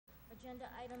agenda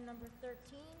item number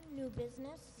 13, new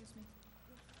business. Excuse me.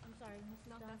 I'm sorry, Mrs.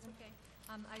 No, Donovan. that's okay.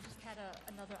 I just had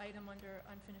another item under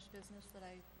unfinished business that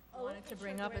I Oh, wanted to okay,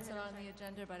 bring sure, up. go It's right not ahead, on I'm the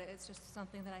sorry. agenda, but it's just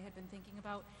something that I had been thinking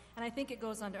about. And I think it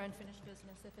goes under unfinished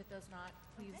business. If it does not,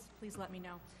 please let me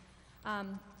know.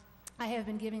 I have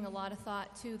been giving a lot of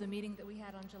thought to the meeting that we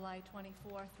had on July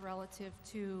 24th relative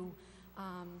to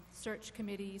search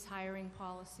committees, hiring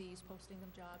policies, posting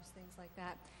of jobs, things like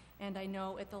that. And I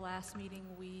know at the last meeting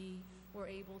we were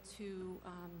able to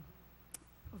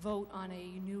vote on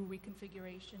a new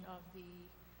reconfiguration of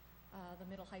the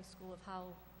middle high school, of how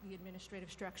the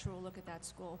administrative structure will look at that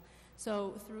school.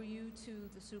 So through you to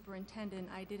the superintendent,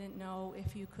 I didn't know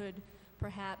if you could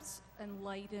perhaps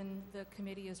enlighten the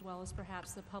committee as well as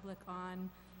perhaps the public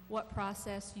on what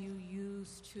process you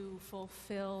use to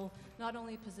fulfill not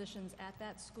only positions at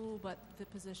that school, but the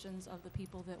positions of the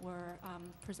people that were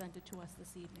presented to us this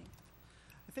evening.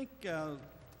 I think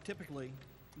typically,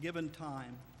 given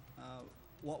time,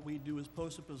 what we do is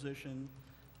post a position,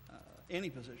 any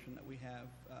position that we have,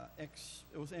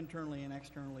 both internally and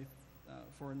externally,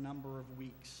 for a number of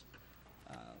weeks,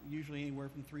 usually anywhere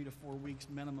from 3 to 4 weeks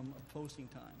minimum of posting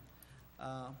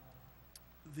time.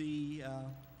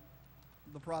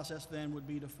 The process then would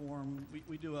be to form,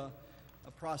 we do a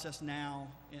process now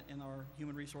in our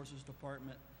Human Resources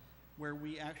Department where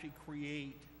we actually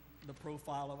create the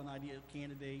profile of an ideal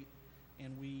candidate,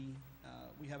 and we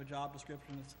have a job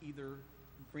description that's either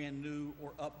brand new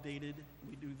or updated.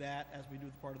 We do that as we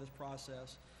do part of this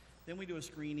process. Then we do a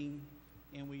screening,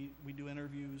 and we do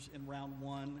interviews in round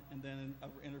 1, and then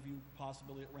an interview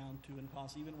possibility at round 2, and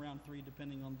possibly even round 3,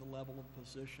 depending on the level of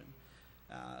position.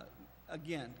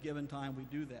 Again, given time, we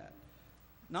do that.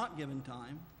 Not given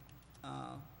time,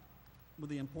 with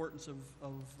the importance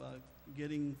of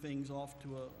getting things off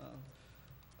to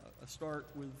a start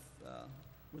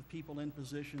with people in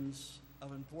positions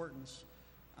of importance,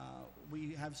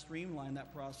 we have streamlined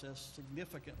that process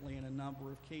significantly in a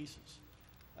number of cases.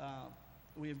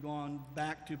 We have gone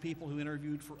back to people who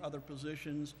interviewed for other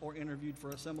positions or interviewed for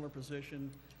a similar position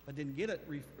but didn't get it,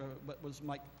 but was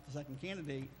the second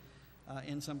candidate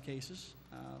in some cases.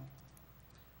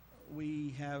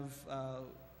 We have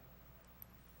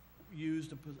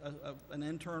used an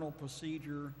internal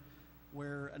procedure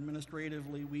where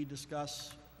administratively we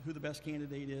discuss who the best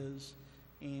candidate is,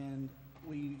 and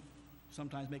we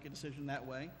sometimes make a decision that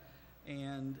way.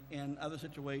 And in other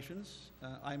situations,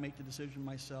 I make the decision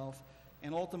myself.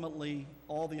 And ultimately,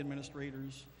 all the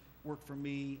administrators work for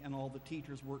me, and all the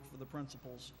teachers work for the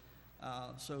principals.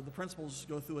 So the principals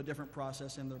go through a different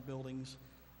process in their buildings,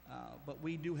 but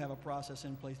we do have a process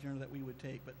in place generally that we would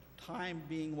take. But time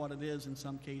being what it is in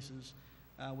some cases,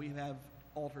 we have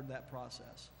altered that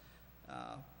process,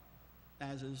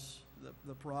 as is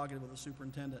the prerogative of the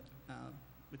superintendent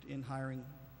in hiring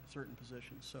certain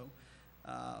positions. So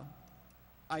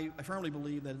I firmly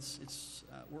believe that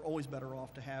we're always better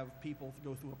off to have people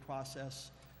go through a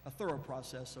process, a thorough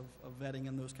process of vetting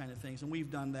and those kind of things. And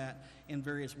we've done that in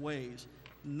various ways.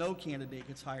 No candidate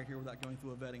gets hired here without going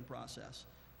through a vetting process.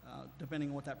 Depending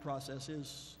on what that process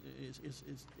is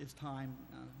time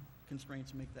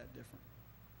constraints make that different.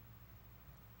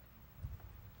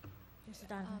 Mrs.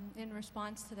 Donovan. In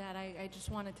response to that, I just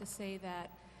wanted to say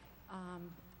that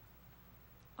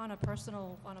on a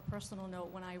personal note,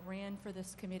 when I ran for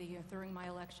this committee during my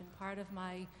election, part of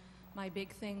my big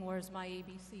thing was my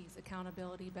ABCs: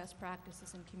 accountability, best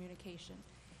practices, and communication.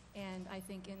 And I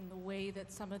think in the way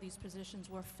that some of these positions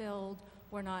were filled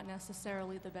were not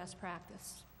necessarily the best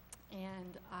practice.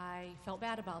 And I felt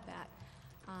bad about that.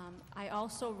 I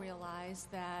also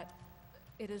realized that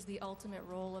it is the ultimate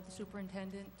role of the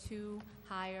superintendent to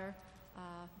hire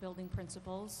building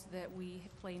principals, that we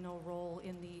play no role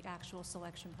in the actual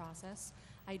selection process.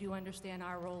 I do understand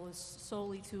our role is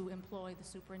solely to employ the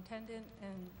superintendent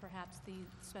and perhaps the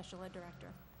special ed director.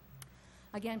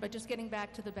 Again, but just getting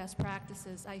back to the best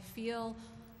practices, I feel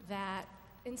that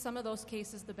in some of those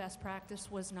cases the best practice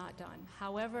was not done.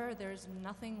 However, there's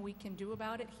nothing we can do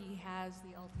about it. He has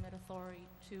the ultimate authority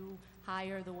to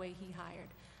hire the way he hired.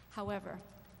 However,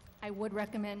 I would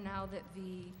recommend now that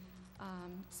the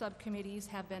subcommittees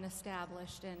have been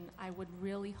established, and I would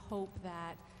really hope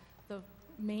that the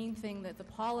main thing that the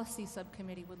policy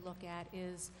subcommittee would look at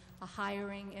is a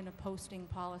hiring and a posting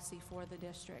policy for the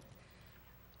district.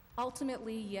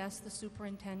 Ultimately, yes, the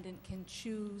superintendent can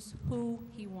choose who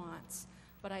he wants,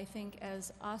 but I think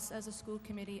as us as a school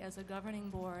committee, as a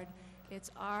governing board, it's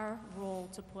our role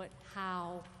to put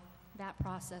how that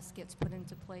process gets put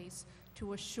into place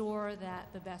to assure that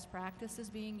the best practice is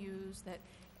being used, that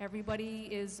Everybody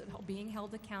is being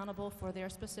held accountable for their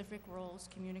specific roles.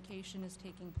 Communication is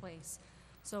taking place.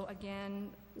 So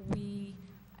again, we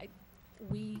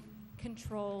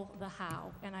control the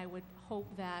how, and I would hope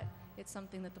that it's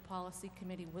something that the policy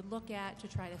committee would look at to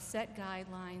try to set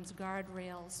guidelines,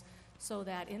 guardrails, so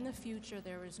that in the future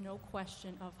there is no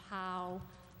question of how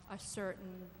a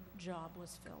certain job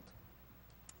was filled.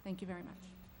 Thank you very much.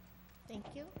 Thank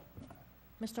you.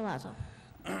 Mr. Lazo.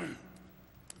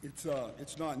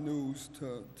 It's not news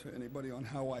to anybody on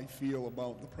how I feel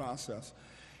about the process.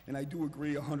 And I do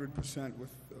agree 100% with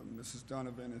Mrs.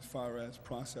 Donovan as far as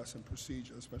process and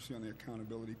procedure, especially on the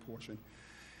accountability portion.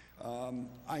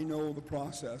 I know the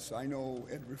process. I know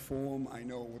ed reform. I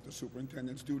know what the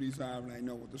superintendent's duties are, and I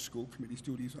know what the school committee's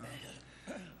duties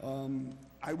are.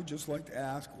 I would just like to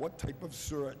ask, what type of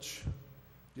search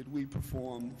did we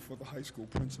perform for the high school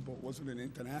principal? Was it an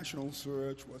international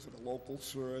search? Was it a local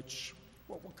search?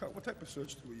 What type of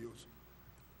search did we use?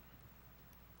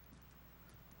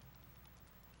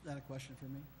 Is that a question for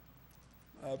me?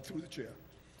 Through the chair.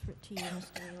 To you,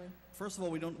 Mr. Ely. First of all,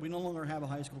 we no longer have a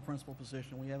high school principal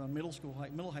position. We have a middle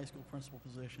high school principal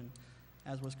position,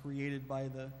 as was created by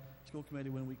the school committee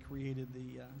when we created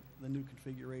the new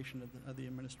configuration of the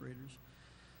administrators.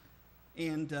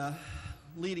 And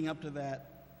leading up to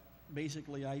that,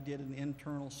 basically I did an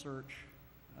internal search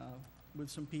with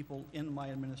some people in my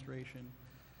administration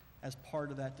as part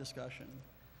of that discussion.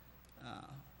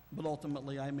 But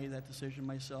ultimately, I made that decision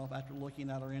myself after looking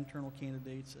at our internal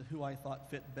candidates and who I thought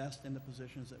fit best in the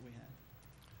positions that we had.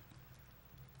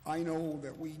 I know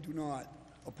that we do not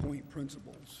appoint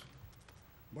principals,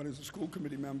 but as a school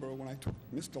committee member, when I took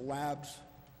Mr. Labb's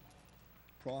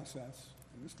process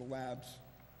and Mr. Labb's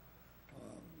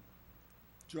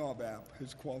job app,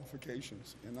 his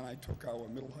qualifications, and then I took our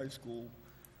middle high school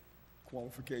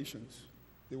qualifications,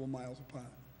 they were miles apart.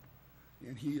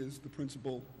 And he is the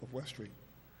principal of West Street.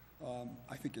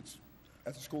 I think it's,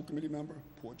 as a school committee member,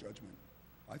 poor judgment.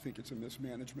 I think it's a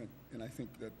mismanagement, and I think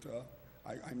that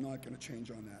I'm not going to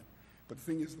change on that. But the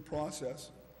thing is, the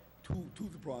process, to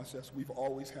the process, we've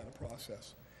always had a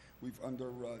process. We've,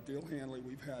 under Dale Hanley,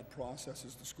 we've had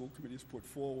processes the school committee has put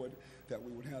forward that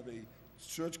we would have a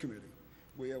search committee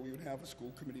where we would have a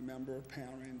school committee member,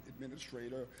 parent,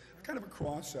 administrator, kind of a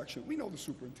cross-section. We know the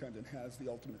superintendent has the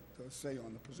ultimate say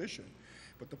on the position,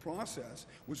 but the process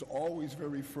was always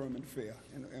very firm and fair.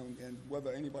 And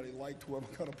whether anybody liked whoever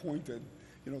got appointed,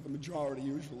 you know, the majority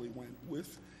usually went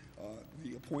with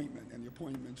the appointment, and the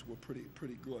appointments were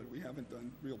pretty good. We haven't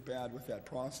done real bad with that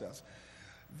process.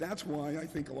 That's why I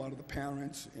think a lot of the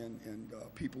parents and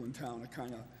people in town are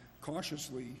kind of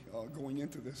cautiously going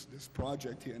into this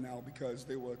project here now, because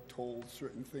they were told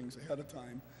certain things ahead of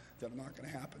time that are not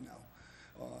going to happen now.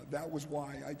 That was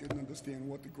why I didn't understand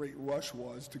what the great rush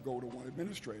was to go to one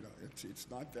administrator. It's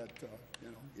not that,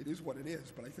 you know, it is what it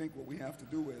is. But I think what we have to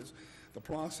do is, the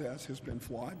process has been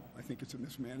flawed. I think it's a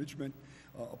mismanagement,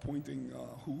 appointing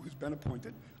who has been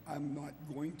appointed. I'm not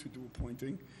going to do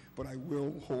appointing, but I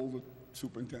will hold the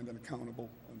superintendent accountable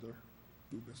under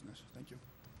new business. Thank you.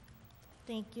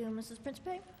 Thank you. Mrs.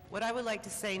 Principe? What I would like to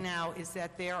say now is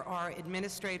that there are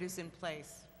administrators in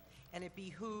place, and it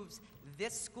behooves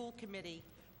this school committee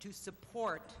to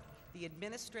support the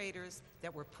administrators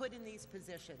that were put in these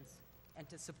positions and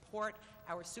to support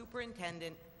our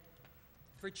superintendent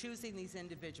for choosing these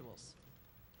individuals.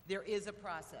 There is a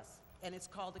process, and it's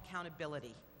called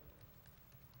accountability.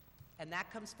 And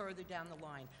that comes further down the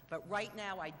line. But right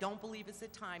now, I don't believe it's the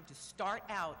time to start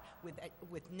out with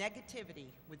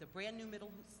negativity, with a brand new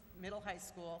middle high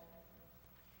school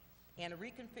and a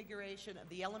reconfiguration of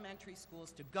the elementary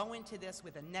schools, to go into this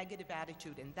with a negative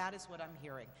attitude, and that is what I'm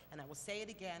hearing. And I will say it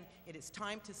again, it is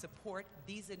time to support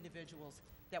these individuals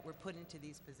that were put into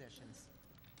these positions.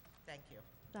 Thank you.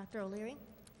 Dr. O'Leary?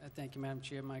 Thank you, Madam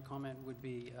Chair. My comment would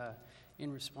be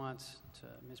in response to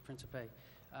Ms. Principe.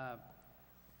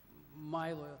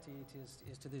 My loyalty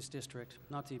is to this district,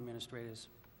 not the administrators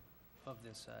of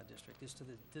this district. It's to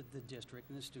the district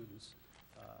and the students.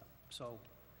 So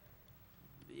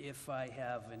if I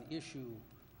have an issue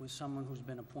with someone who's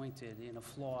been appointed in a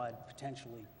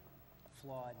potentially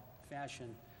flawed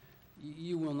fashion,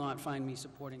 you will not find me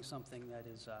supporting something that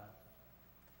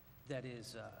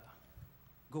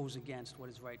goes against what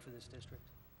is right for this district.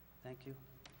 Thank you.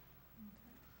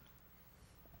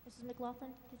 Mrs.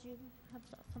 McLaughlin, did you have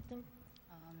something?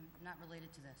 Not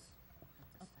related to this at this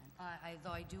time.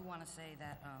 Though I do want to say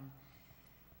that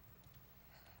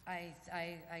I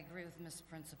agree with Ms.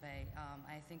 Principe.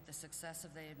 I think the success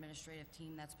of the administrative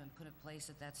team that's been put in place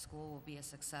at that school will be a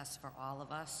success for all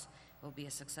of us. It will be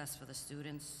a success for the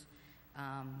students.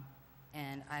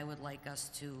 and I would like us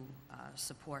to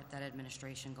support that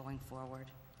administration going forward.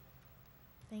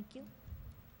 Thank you.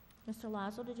 Mr.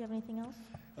 Lazo, did you have anything else?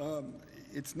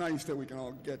 It's nice that we can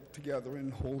all get together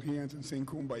and hold hands and sing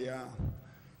Kumbaya,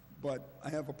 but I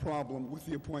have a problem with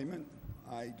the appointment.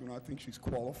 I do not think she's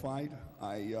qualified.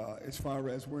 As far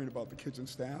as worrying about the kids and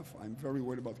staff, I'm very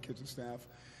worried about the kids and staff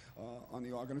on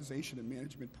the organization and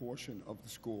management portion of the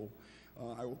school.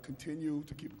 I will continue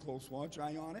to keep a close watch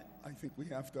eye on it. I think we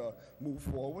have to move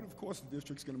forward. Of course, the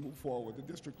district's going to move forward. The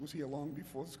district was here long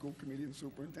before the school committee and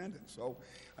superintendent. So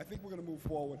I think we're going to move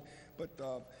forward. But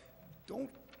don't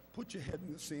put your head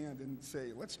in the sand and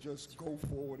say, let's just go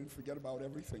forward and forget about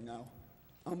everything now.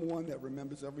 I'm one that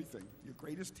remembers everything. Your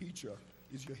greatest teacher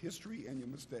is your history and your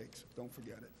mistakes. Don't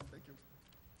forget it. Thank you.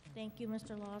 Thank you,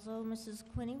 Mr. Lazo. Mrs.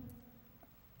 Quinney?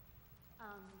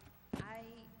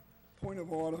 Point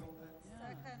of order.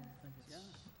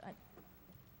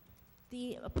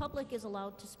 The public is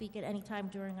allowed to speak at any time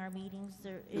during our meetings.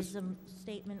 There is a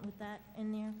statement with that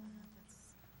in there.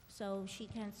 So she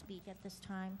can speak at this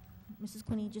time. Mrs.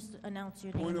 Quinney, just announce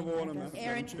your name. Point of and order, address. Madam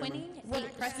Erin Chairman. Quinney, What,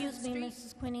 8 Crescent excuse me,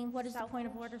 Street. Mrs. Quinney, what is the point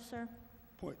of Southbridge. order, sir?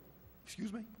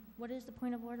 Excuse me? What is the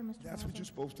point of order, Mr. That's what Lazo? you're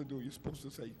supposed to do. You're supposed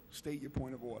to say, state your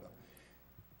point of order.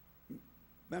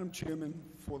 Madam Chairman,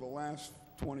 for the last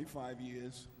 25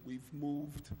 years, we've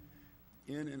moved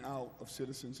in and out of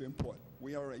citizens' input.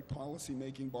 We are a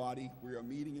policy-making body. We are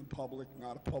meeting in public,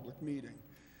 not a public meeting.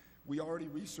 We already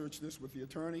researched this with the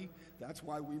attorney. That's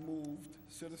why we moved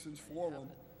Citizens Forum,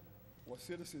 or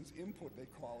Citizens Input, they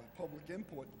call it, public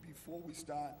input, before we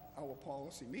start our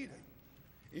policy meeting.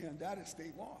 And that is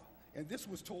state law. And this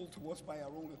was told to us by our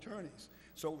own attorneys.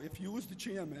 So if you, as the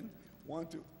chairman,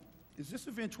 want to... Is this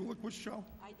a ventriloquist show?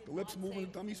 The lips moving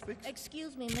and dummy speaks?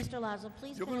 Excuse me, Mr. Lazo,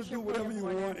 please You're going finish to do your point whatever of you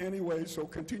order. want anyway, so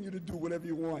continue to do whatever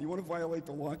you want. You want to violate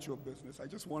the law, it's your business. I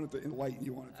just wanted to enlighten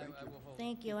you on it. Thank you.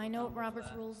 Thank you. I know what Robert's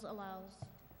rules allows.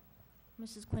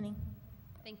 Mrs. Quinney?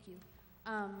 Thank you.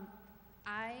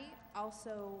 I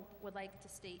also would like to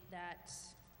state that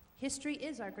history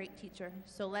is our great teacher,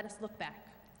 so let us look back.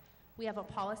 We have a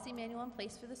policy manual in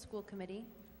place for the school committee.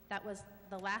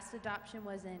 The last adoption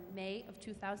was in May of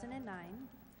 2009,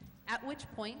 at which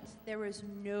point there was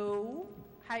no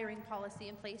hiring policy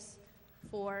in place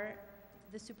for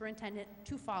the superintendent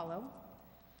to follow.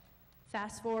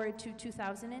 Fast forward to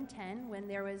 2010, when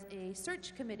there was a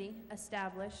search committee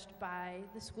established by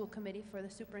the school committee for the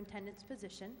superintendent's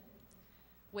position,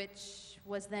 which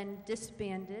was then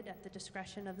disbanded at the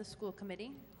discretion of the school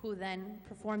committee, who then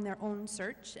performed their own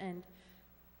search and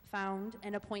found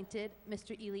and appointed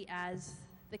Mr. Ely as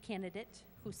the candidate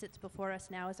who sits before us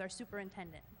now as our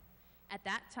superintendent. At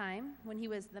that time, when he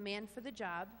was the man for the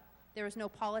job, there was no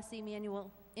policy manual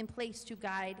in place to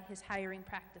guide his hiring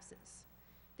practices.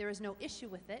 There was no issue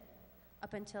with it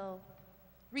up until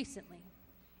recently.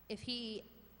 If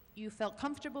you felt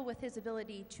comfortable with his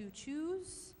ability to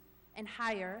choose and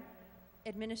hire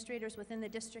administrators within the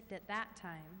district at that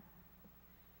time,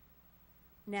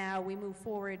 now we move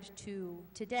forward to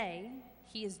today.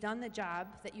 He has done the job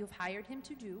that you've hired him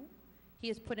to do. He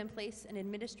has put in place an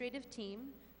administrative team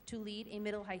to lead a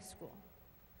middle high school.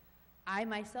 I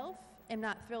myself am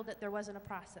not thrilled that there wasn't a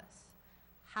process.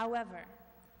 However,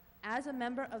 as a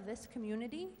member of this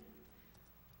community,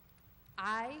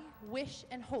 I wish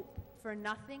and hope for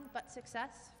nothing but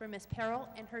success for Ms. Perrell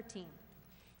and her team.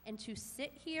 And to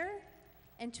sit here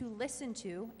and to listen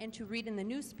to and to read in the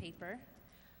newspaper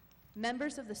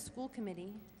members of the school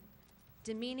committee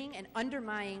demeaning and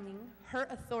undermining her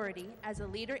authority as a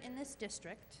leader in this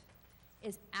district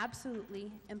is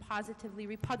absolutely and positively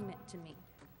repugnant to me.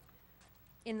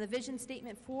 In the vision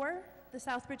statement for the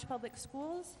Southbridge Public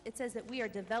Schools, it says that we are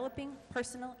developing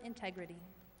personal integrity.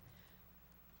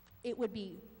 It would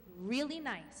be really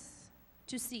nice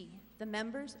to see the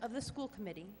members of the school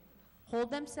committee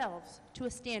hold themselves to a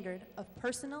standard of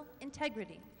personal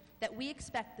integrity that we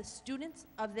expect the students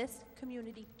of this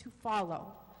community to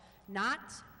follow, not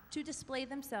to display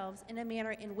themselves in a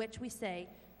manner in which we say,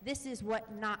 this is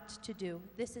what not to do,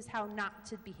 this is how not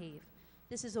to behave.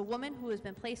 This is a woman who has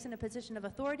been placed in a position of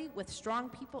authority with strong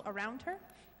people around her.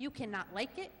 You cannot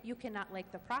like it, you cannot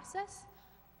like the process,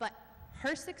 but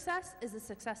her success is the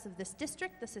success of this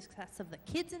district, the success of the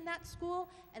kids in that school,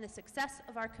 and the success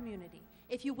of our community.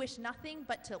 If you wish nothing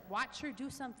but to watch her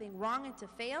do something wrong and to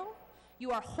fail, you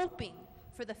are hoping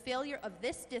for the failure of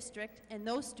this district and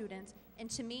those students, and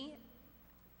to me,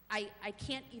 I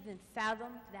can't even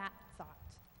fathom that thought.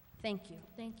 Thank you.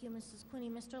 Thank you, Mrs. Quinney.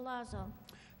 Mr. Lazo?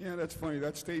 Yeah, that's funny.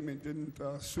 That statement didn't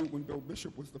suit when Bill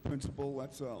Bishop was the principal.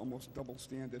 That's almost double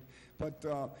standard. But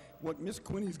what Ms.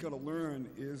 Quinney's got to learn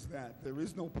is that there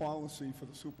is no policy for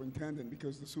the superintendent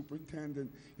because the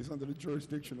superintendent is under the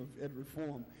jurisdiction of ed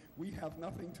reform. We have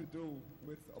nothing to do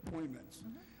with appointments.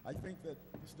 I think that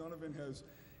Ms. Donovan has,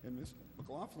 and Ms.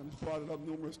 McLaughlin has brought it up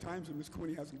numerous times, and Ms.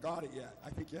 Quinney hasn't got it yet.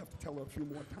 I think you have to tell her a few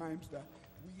more times that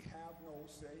we have no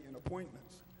say in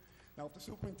appointments. Now, if the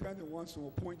superintendent wants to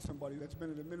appoint somebody that's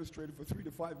been an administrator for 3 to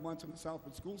 5 months in the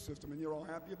Southwood school system, and you're all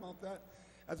happy about that,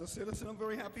 as a citizen, I'm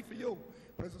very happy for you.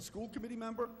 But as a school committee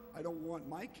member, I don't want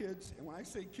my kids, and when I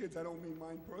say kids, I don't mean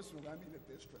mine personally, I mean the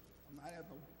district.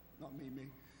 Not me.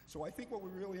 So I think what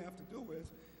we really have to do is,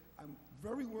 I'm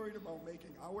very worried about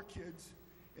making our kids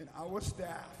and our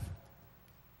staff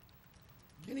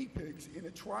guinea pigs in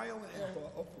a trial and error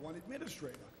of one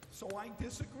administrator. So I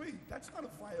disagree. That's not a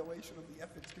violation of the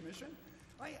Ethics Commission.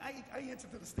 I answer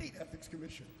to the State Ethics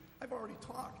Commission. I've already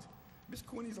talked. Ms.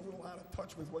 Quinney's a little out of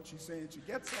touch with what she's saying. She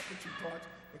gets up and she talks,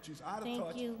 but she's out of Thank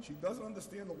touch. you. She doesn't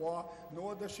understand the law,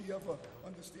 nor does she ever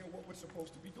understand what we're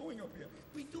supposed to be doing up here.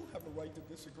 We do have a right to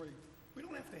disagree. We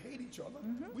don't have to hate each other.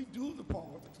 We do the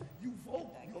politics. You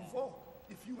vote, you'll vote.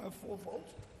 If you have 4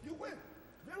 votes, you win.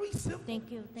 Very simple.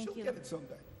 Thank you, thank She'll you. get it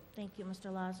someday. Thank you,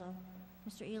 Mr. Lazo.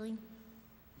 Mr. Ely?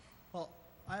 Well,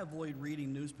 I avoid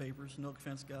reading newspapers, no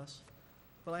offense, Gus,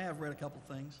 but I have read a couple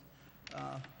things.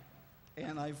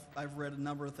 And I've read a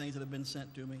number of things that have been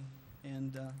sent to me.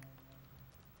 And,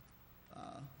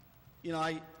 you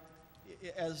know,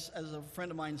 as a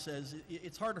friend of mine says,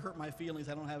 it's hard to hurt my feelings.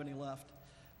 I don't have any left.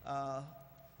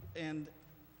 And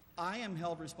I am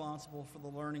held responsible for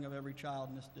the learning of every child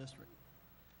in this district.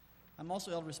 I'm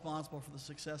also held responsible for the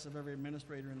success of every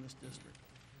administrator in this district.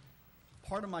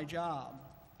 Part of my job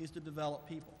is to develop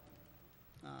people.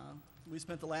 We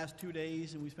spent the last 2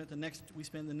 days, and we spend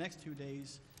the next 2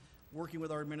 days working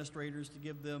with our administrators to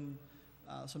give them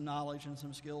some knowledge and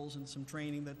some skills and some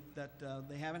training that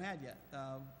they haven't had yet,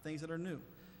 things that are new.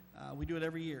 We do it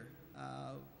every year.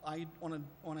 I,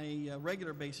 on a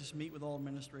regular basis, meet with all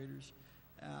administrators,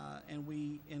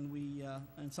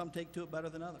 and some take to it better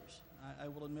than others. I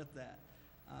will admit that.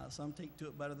 Some take to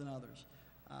it better than others.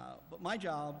 But my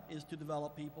job is to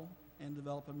develop people and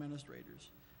develop administrators.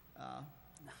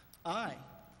 I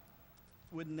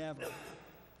would never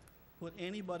put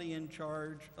anybody in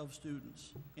charge of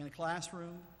students in a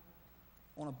classroom,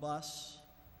 on a bus,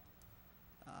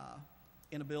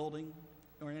 in a building,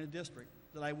 or in a district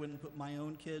that I wouldn't put my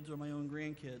own kids or my own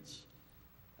grandkids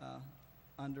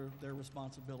under their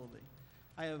responsibility.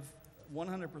 I have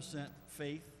 100%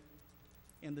 faith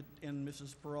in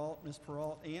Ms.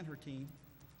 Peralt and her team.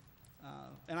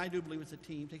 And I do believe it's a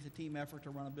team. It takes a team effort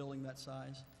to run a building that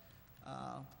size.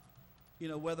 You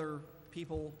know, whether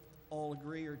people all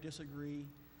agree or disagree,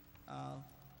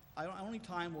 only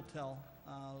time will tell.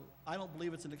 I don't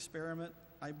believe it's an experiment.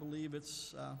 I believe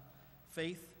it's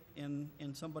faith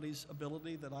in somebody's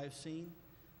ability that I've seen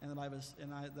and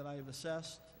that I've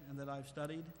assessed and that I've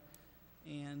studied.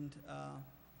 And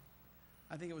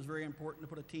I think it was very important to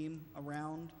put a team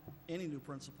around any new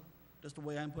principal, just the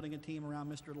way I'm putting a team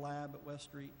around Mr. Lab at West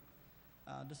Street,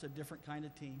 just a different kind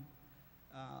of team.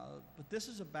 But this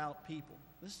is about people.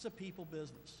 This is a people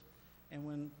business. And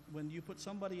when you put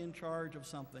somebody in charge of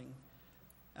something,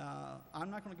 I'm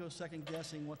not going to go second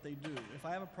guessing what they do. If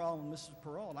I have a problem with Mrs.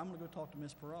 Peralt, I'm going to go talk to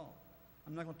Ms. Peralt.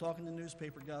 I'm not going to talk in the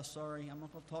newspaper, Gus, sorry. I'm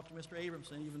not going to talk to Mr.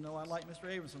 Abramson, even though I like Mr.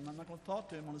 Abramson. I'm not going to talk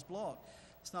to him on his blog.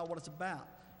 It's not what it's about.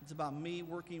 It's about me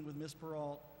working with Ms.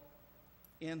 Peralt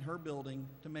in her building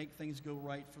to make things go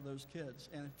right for those kids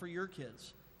and for your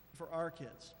kids, for our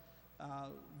kids.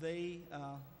 They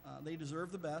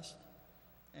deserve the best,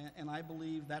 and I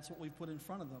believe that's what we put in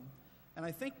front of them. And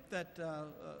I think that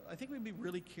I think we'd be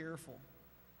really careful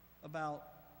about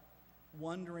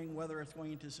wondering whether it's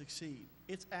going to succeed.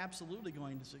 It's absolutely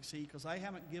going to succeed because I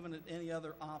haven't given it any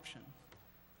other option.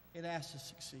 It has to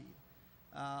succeed.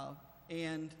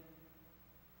 And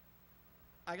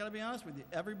I got to be honest with you,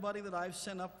 everybody that I've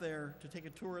sent up there to take a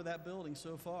tour of that building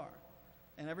so far,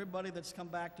 and everybody that's come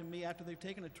back to me after they've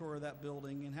taken a tour of that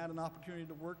building and had an opportunity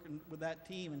to work with that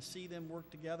team and see them work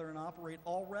together and operate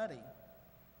already,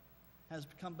 has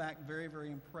come back very,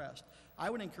 very impressed. I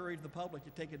would encourage the public to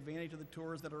take advantage of the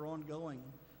tours that are ongoing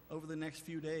over the next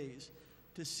few days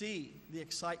to see the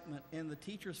excitement in the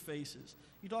teachers' faces.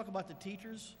 You talk about the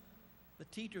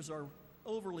teachers are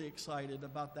overly excited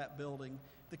about that building.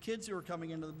 The kids who are coming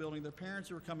into the building, their parents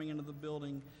who are coming into the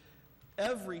building,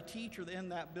 every teacher in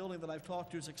that building that I've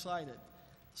talked to is excited.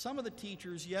 Some of the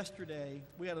teachers yesterday,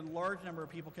 we had a large number of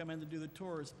people come in to do the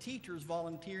tours. Teachers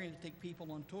volunteering to take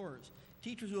people on tours.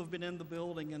 Teachers who have been in the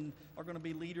building and are going to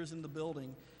be leaders in the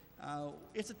building.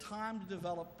 It's a time to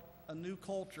develop a new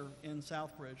culture in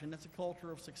Southbridge, and it's a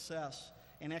culture of success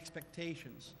and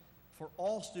expectations for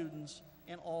all students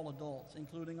and all adults,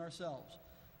 including ourselves.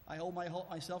 I hold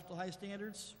myself to high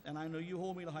standards, and I know you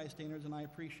hold me to high standards, and I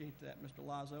appreciate that, Mr.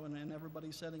 Lazo, and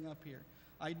everybody setting up here.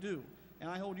 I do, and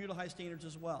I hold you to high standards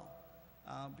as well,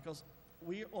 because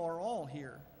we are all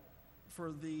here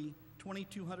for the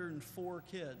 2,204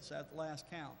 kids at the last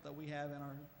count that we have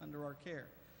under our care.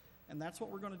 And that's what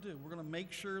we're going to do. We're going to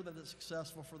make sure that it's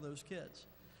successful for those kids.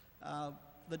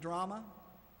 The drama,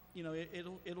 you know,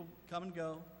 it'll come and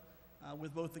go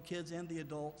with both the kids and the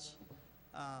adults.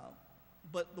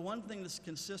 But the one thing that's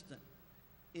consistent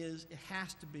is it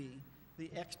has to be the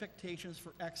expectations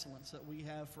for excellence that we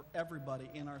have for everybody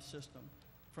in our system,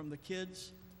 from the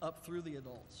kids up through the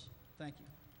adults. Thank you.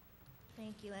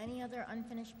 Thank you. Any other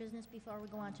unfinished business before we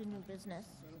go on to new business?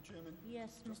 Madam Chairman? Yes,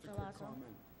 Just a Mr. quick Lazo.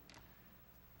 comment.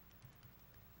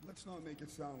 Let's not make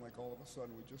it sound like all of a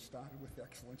sudden we just started with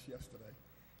excellence yesterday.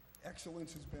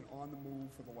 Excellence has been on the move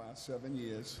for the last 7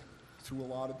 years through a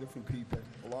lot of different people,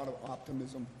 a lot of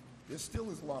optimism. There still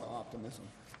is a lot of optimism.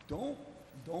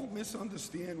 Don't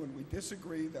misunderstand when we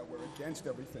disagree that we're against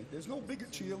everything. There's no bigger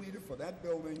cheerleader for that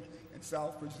building in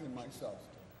Southbridge than myself.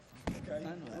 Okay?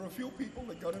 There are a few people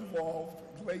that got involved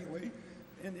lately,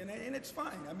 and it's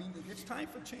fine. I mean, it's time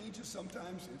for changes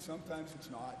sometimes, and sometimes it's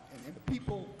not. And the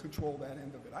people control that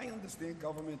end of it. I understand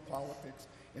government, politics,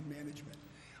 and management.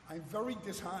 I'm very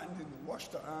disheartened in the rush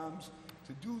to arms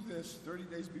to do this 30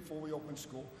 days before we open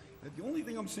school. And the only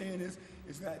thing I'm saying is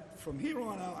that from here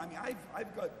on out, I mean,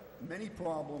 I've got many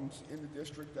problems in the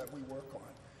district that we work on.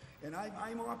 And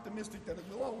I'm optimistic that it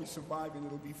will always survive and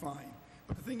it'll be fine.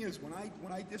 But the thing is, when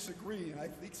I disagree and I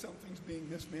think something's being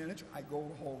mismanaged, I go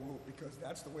the whole route because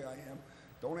that's the way I am.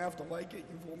 Don't have to like it.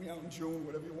 You can vote me out in June,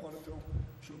 whatever you want to do. I'm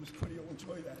sure Ms. Quinny will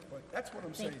enjoy that. But that's what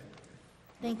I'm saying.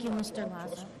 Thank you, Mr. Trust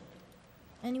Lazo. me.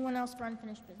 Anyone else for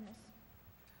unfinished business?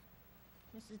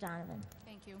 Mrs. Donovan.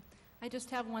 Thank you. I just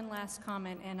have one last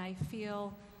comment, and I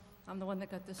feel I'm the one that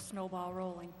got this snowball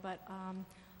rolling, but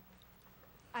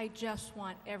I just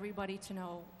want everybody to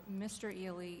know, Mr.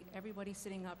 Ely, everybody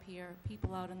sitting up here,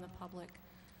 people out in the public,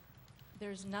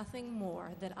 there's nothing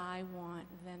more that I want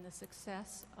than the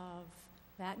success of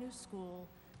that new school,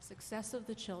 success of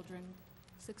the children,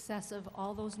 success of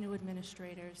all those new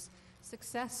administrators,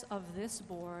 success of this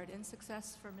board, and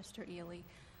success for Mr. Ely.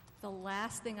 The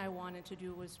last thing I wanted to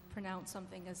do was pronounce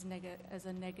something as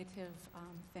a negative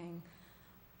thing.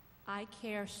 I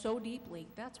care so deeply.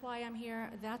 That's why I'm here.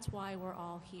 That's why we're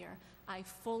all here. I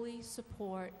fully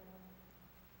support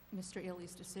Mr.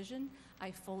 Ely's decision. I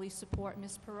fully support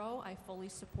Ms. Perot. I fully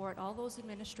support all those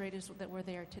administrators that were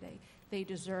there today. They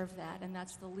deserve that, and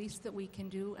that's the least that we can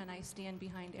do, and I stand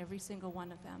behind every single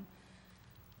one of them.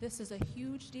 This is a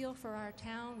huge deal for our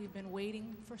town. We've been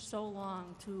waiting for so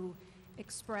long to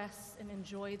express and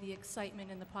enjoy the excitement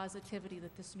and the positivity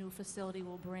that this new facility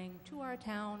will bring to our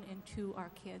town and to our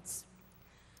kids.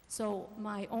 So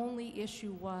my only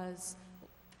issue was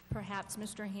perhaps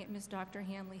Ms. Dr.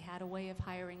 Hanley had a way of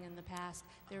hiring in the past.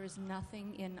 There is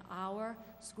nothing in our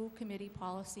school committee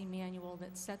policy manual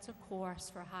that sets a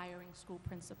course for hiring school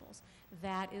principals.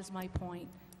 That is my point,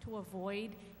 to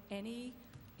avoid any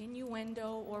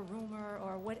innuendo or rumor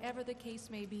or whatever the case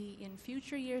may be in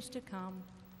future years to come.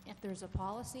 If there's a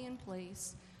policy in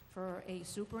place for a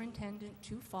superintendent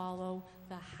to follow,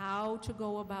 the how to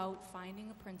go about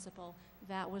finding a principal,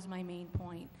 that was my main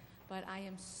point. But I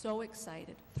am so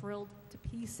excited, thrilled to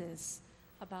pieces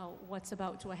about what's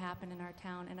about to happen in our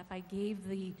town. And if I gave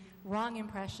the wrong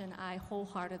impression, I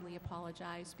wholeheartedly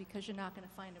apologize because you're not going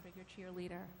to find a bigger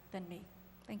cheerleader than me.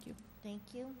 Thank you.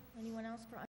 Thank you. Anyone else for